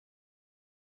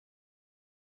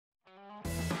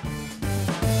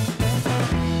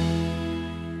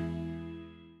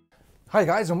Hi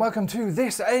guys, and welcome to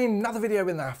another video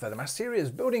in the Maffs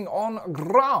series building on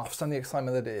graphs and the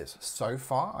excitement that it is. So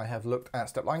far I have looked at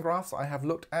step line graphs, I have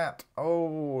looked at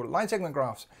line segment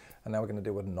graphs, and now we're going to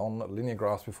deal with non-linear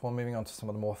graphs before moving on to some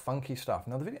of the more funky stuff.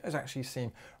 Now the videos actually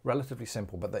seem relatively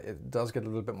simple, but it does get a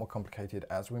little bit more complicated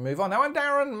as we move on. Now I'm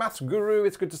Darren, Maths Guru,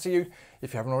 it's good to see you.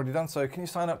 If you haven't already done so, can you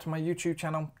sign up to my YouTube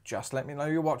channel? Just let me know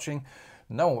you're watching.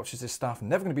 No one watches this stuff,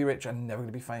 never going to be rich and never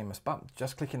going to be famous, but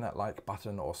just clicking that like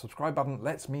button or subscribe button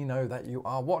lets me know that you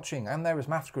are watching. And there is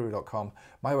mathsguru.com,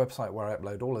 my website where I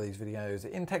upload all of these videos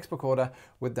in textbook order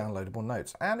with downloadable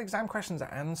notes and exam questions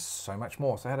and so much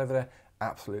more. So head over there,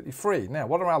 absolutely free. Now,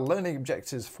 what are our learning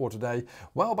objectives for today?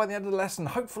 Well, by the end of the lesson,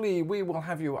 hopefully we will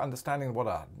have you understanding what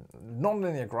a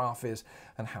nonlinear graph is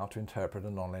and how to interpret a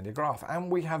nonlinear graph. And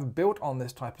we have built on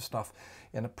this type of stuff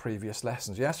in a previous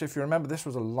lessons. Yes, if you remember, this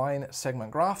was a line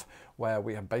segment graph where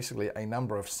we have basically a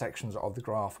number of sections of the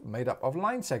graph made up of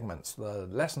line segments. The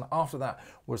lesson after that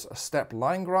was a step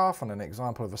line graph, and an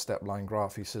example of a step line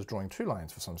graph, he says drawing two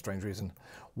lines for some strange reason,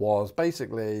 was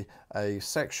basically a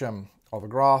section of a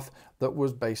graph that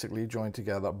was basically joined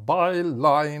together by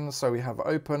lines. So we have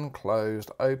open,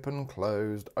 closed, open,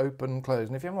 closed, open, closed.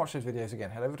 And if you haven't watched those videos, again,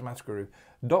 head over to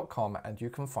mathsguru.com and you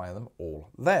can find them all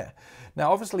there.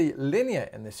 Now, obviously, linear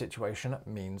in this situation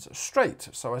means straight.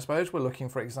 So I suppose we're looking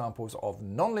for examples of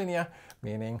non-linear,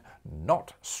 meaning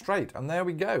not straight. And there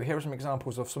we go. Here are some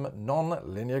examples of some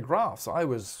non-linear graphs. I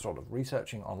was sort of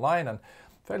researching online and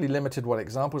fairly limited what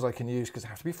examples I can use because they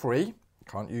have to be free.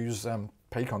 Can't use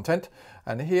pay content.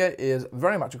 And here is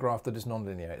very much a graph that is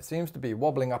nonlinear. It seems to be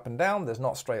wobbling up and down. There's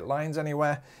not straight lines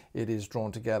anywhere. It is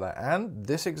drawn together. And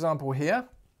this example here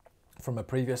from a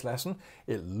previous lesson,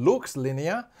 it looks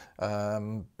linear,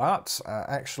 but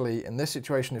actually in this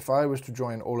situation, if I was to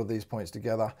join all of these points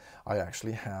together, I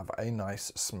actually have a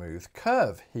nice smooth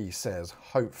curve, he says,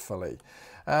 hopefully.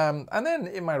 And then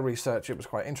in my research, it was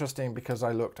quite interesting because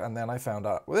I looked and then I found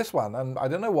out this one, and I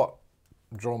don't know what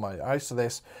draw my eyes to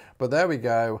this, but there we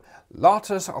go,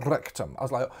 latus rectum. I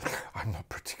was like, I'm not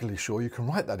particularly sure you can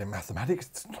write that in mathematics,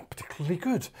 it's not particularly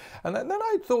good. And then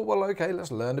I thought, well, okay,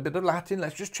 let's learn a bit of Latin,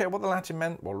 let's just check what the Latin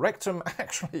meant. Well, rectum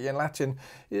actually in Latin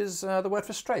is the word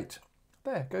for straight.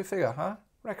 There, go figure, huh?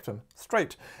 Rectum,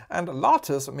 straight. And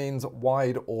latus means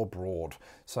wide or broad.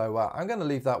 So I'm going to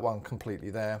leave that one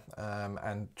completely there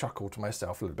and chuckle to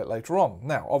myself a little bit later on.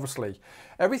 Now, obviously,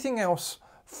 everything else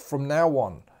from now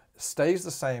on stays the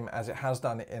same as it has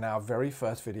done in our very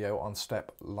first video on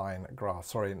step line graphs.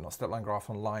 Sorry, not step line graph,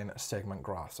 on line segment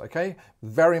graphs, okay?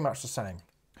 Very much the same.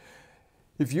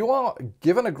 If you are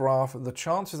given a graph, the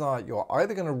chances are you're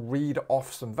either going to read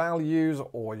off some values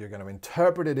or you're going to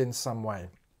interpret it in some way.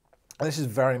 And this is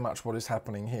very much what is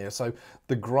happening here. So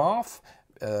the graph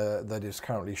that is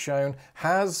currently shown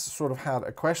has sort of had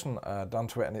a question done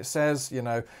to it, and it says, you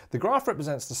know, the graph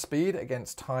represents the speed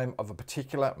against time of a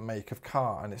particular make of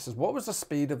car, and it says what was the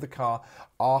speed of the car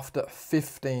after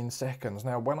 15 seconds.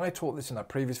 Now when I taught this in that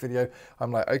previous video,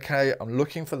 I'm like, okay, I'm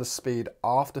looking for the speed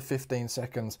after 15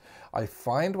 seconds. I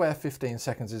find where 15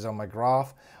 seconds is on my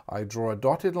graph, I draw a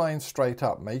dotted line straight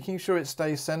up, making sure it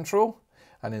stays central,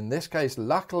 and in this case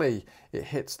luckily it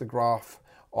hits the graph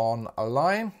on a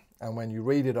line. And when you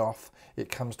read it off,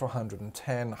 it comes to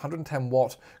 110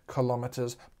 watt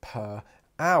kilometers per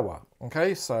hour.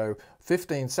 Okay, so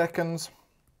 15 seconds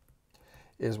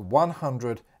is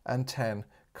 110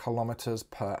 kilometers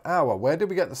per hour. Where did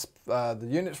we get the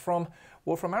units from?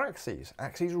 Well, from our axes.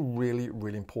 Axes are really,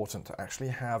 really important to actually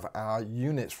have our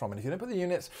units from. And if you don't put the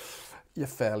units, you're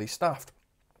fairly stuffed.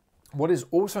 What is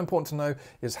also important to know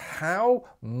is how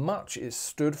much is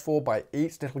stood for by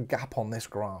each little gap on this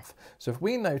graph. So if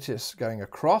we notice going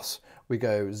across, we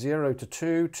go 0 to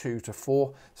 2, 2 to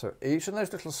 4. So each of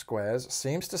those little squares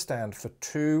seems to stand for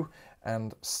 2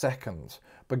 and seconds.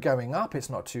 But going up, it's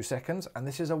not 2 seconds. And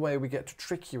this is a way we get to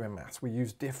trick you in maths. We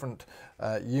use different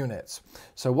units.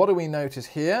 So what do we notice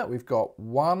here? We've got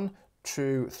 1,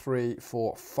 2, 3,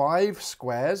 4, 5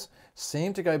 squares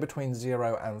seem to go between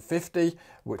 0 and 50,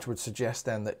 which would suggest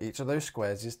then that each of those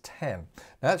squares is 10.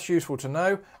 Now that's useful to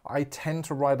know. I tend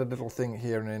to write a little thing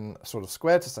here in sort of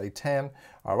square to say 10.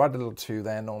 I write a little 2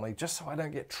 there normally, just so I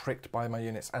don't get tricked by my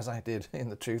units as I did in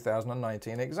the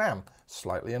 2019 exam.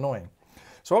 Slightly annoying.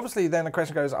 So obviously then the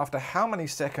question goes, after how many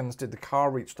seconds did the car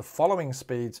reach the following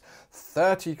speeds?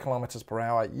 30 kilometers per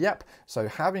hour. Yep. So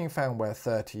having found where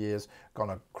 30 is, gone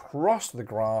across the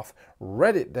graph,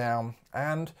 read it down,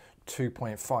 and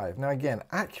 2.5. Now again,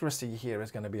 accuracy here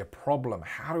is going to be a problem.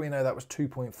 How do we know that was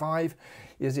 2.5?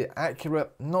 Is it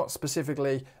accurate? Not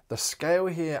specifically. The scale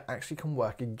here actually can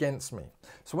work against me.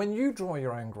 So when you draw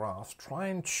your own graphs, try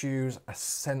and choose a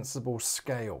sensible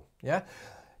scale. Yeah?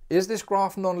 Is this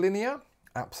graph non-linear?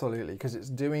 Absolutely, because it's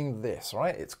doing this,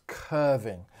 right? It's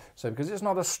curving. So because it's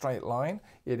not a straight line,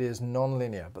 it is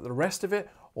non-linear, but the rest of it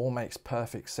all makes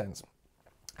perfect sense.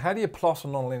 How do you plot a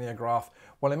non-linear graph?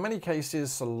 Well, in many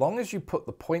cases, so long as you put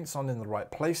the points on in the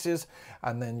right places,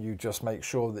 and then you just make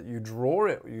sure that you draw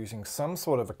it using some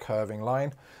sort of a curving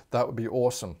line, that would be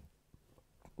awesome.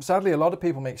 Sadly, a lot of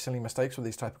people make silly mistakes with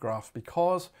these type of graphs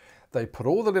because they put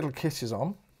all the little kisses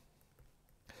on,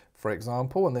 for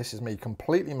example, and this is me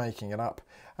completely making it up,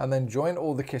 and then join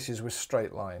all the kisses with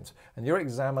straight lines. And your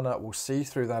examiner will see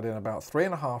through that in about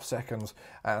 3.5 seconds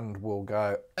and will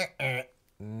go,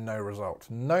 no result,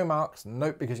 no marks,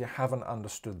 nope, because you haven't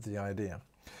understood the idea.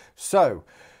 So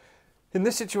in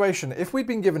this situation, if we'd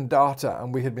been given data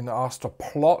and we had been asked to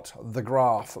plot the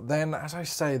graph, then as I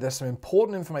say, there's some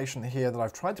important information here that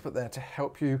I've tried to put there to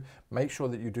help you make sure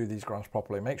that you do these graphs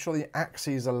properly. Make sure the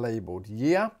axes are labeled.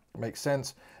 Year, makes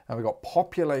sense. And we've got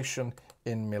population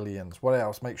in millions. What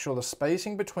else? Make sure the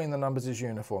spacing between the numbers is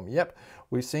uniform. Yep,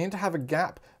 we seem to have a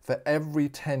gap for every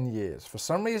 10 years. For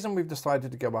some reason, we've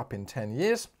decided to go up in 10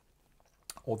 years.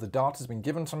 Or the data's been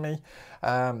given to me.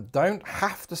 Don't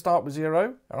have to start with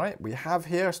 0, all right? We have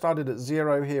here, started at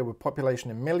 0 here with population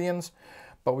in millions,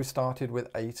 but we started with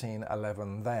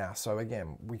 1811 there. So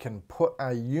again, we can put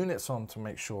our units on to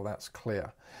make sure that's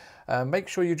clear. Make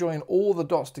sure you join all the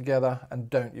dots together and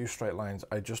don't use straight lines.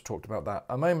 I just talked about that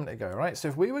a moment ago, right? So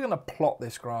if we were going to plot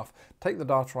this graph, take the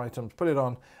data items, put it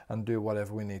on and do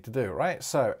whatever we need to do, right?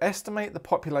 So estimate the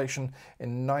population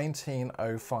in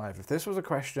 1905. If this was a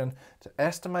question to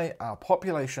estimate our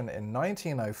population in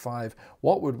 1905,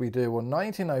 what would we do? Well,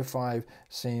 1905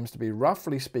 seems to be,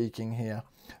 roughly speaking here,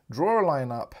 draw a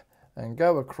line up and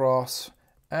go across,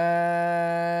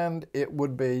 and it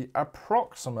would be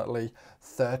approximately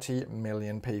 30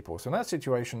 million people. So in that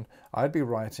situation, I'd be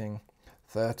writing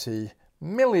 30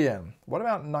 million. What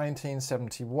about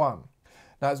 1971?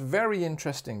 Now it's very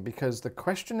interesting because the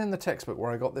question in the textbook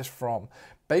where I got this from,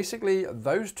 basically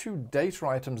those two data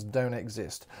items don't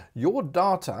exist. Your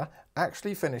data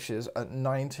actually finishes at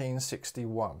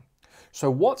 1961. So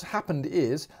what's happened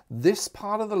is this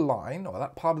part of the line, or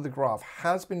that part of the graph,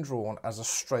 has been drawn as a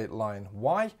straight line.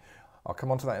 Why? I'll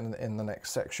come on to that in the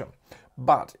next section.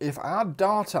 But if our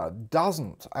data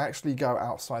doesn't actually go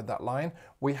outside that line,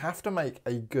 we have to make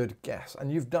a good guess.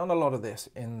 And you've done a lot of this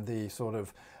in the sort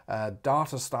of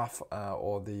data stuff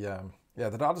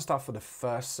the data stuff for the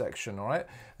first section, all right?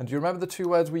 And do you remember the two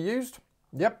words we used?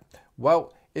 Yep.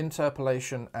 Well,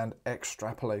 interpolation and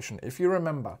extrapolation. If you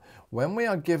remember, when we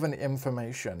are given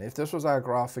information, if this was our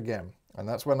graph again, and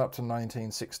that's went up to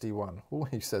 1961, oh,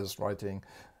 he says writing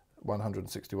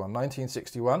 161,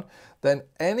 1961, then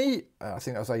any, I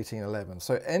think that was 1811,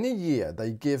 so any year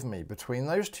they give me between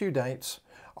those two dates,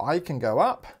 I can go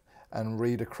up and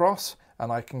read across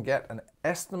and I can get an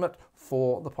estimate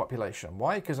for the population.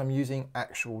 Why? Because I'm using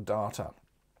actual data.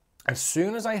 As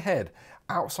soon as I head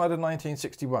outside of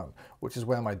 1961, which is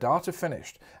where my data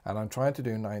finished, and I'm trying to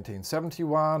do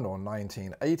 1971 or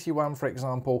 1981, for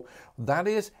example, that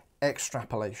is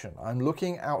extrapolation. I'm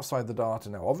looking outside the data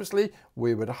now. Obviously,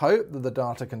 we would hope that the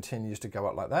data continues to go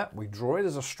up like that. We draw it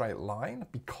as a straight line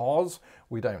because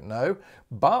we don't know,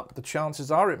 but the chances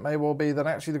are it may well be that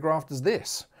actually the graph does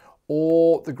this,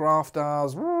 or the graph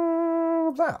does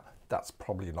that. That's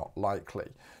probably not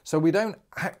likely. So we don't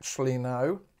actually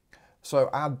know.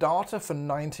 So our data for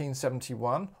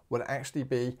 1971 would actually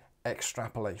be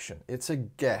extrapolation. It's a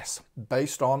guess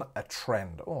based on a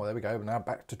trend. Oh, there we go. Now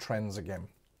back to trends again.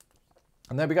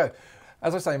 And there we go.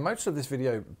 As I say, most of this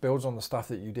video builds on the stuff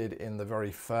that you did in the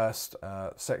very first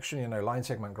section, you know, line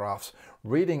segment graphs,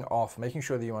 reading off, making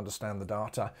sure that you understand the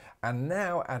data, and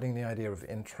now adding the idea of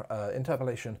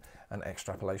interpolation and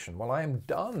extrapolation. Well, I am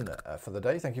done for the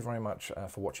day. Thank you very much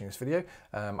for watching this video.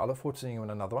 I look forward to seeing you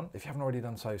in another one. If you haven't already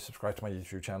done so, subscribe to my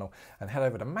YouTube channel and head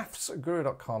over to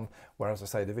maffsguru.com, where, as I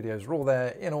say, the videos are all there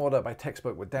in order by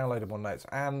textbook with downloadable notes,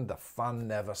 and the fun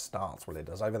never starts. Well, it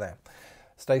does over there.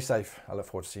 Stay safe. I look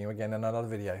forward to seeing you again in another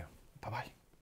video. Bye-bye.